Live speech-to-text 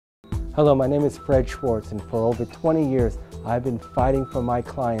Hello, my name is Fred Schwartz, and for over 20 years I've been fighting for my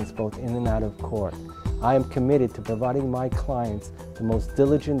clients both in and out of court. I am committed to providing my clients the most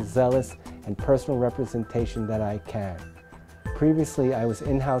diligent, zealous, and personal representation that I can. Previously, I was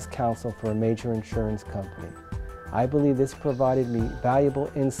in-house counsel for a major insurance company. I believe this provided me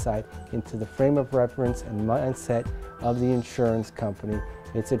valuable insight into the frame of reference and mindset of the insurance company,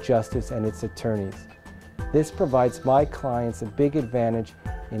 its adjusters, and its attorneys. This provides my clients a big advantage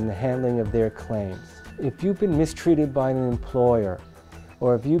in the handling of their claims. If you've been mistreated by an employer,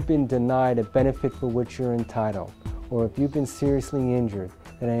 or if you've been denied a benefit for which you're entitled, or if you've been seriously injured,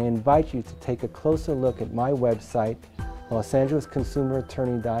 then I invite you to take a closer look at my website,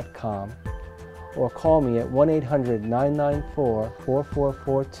 losangelesconsumerattorney.com, or call me at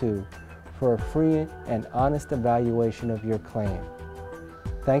 1-800-994-4442 for a free and honest evaluation of your claim.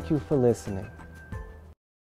 Thank you for listening.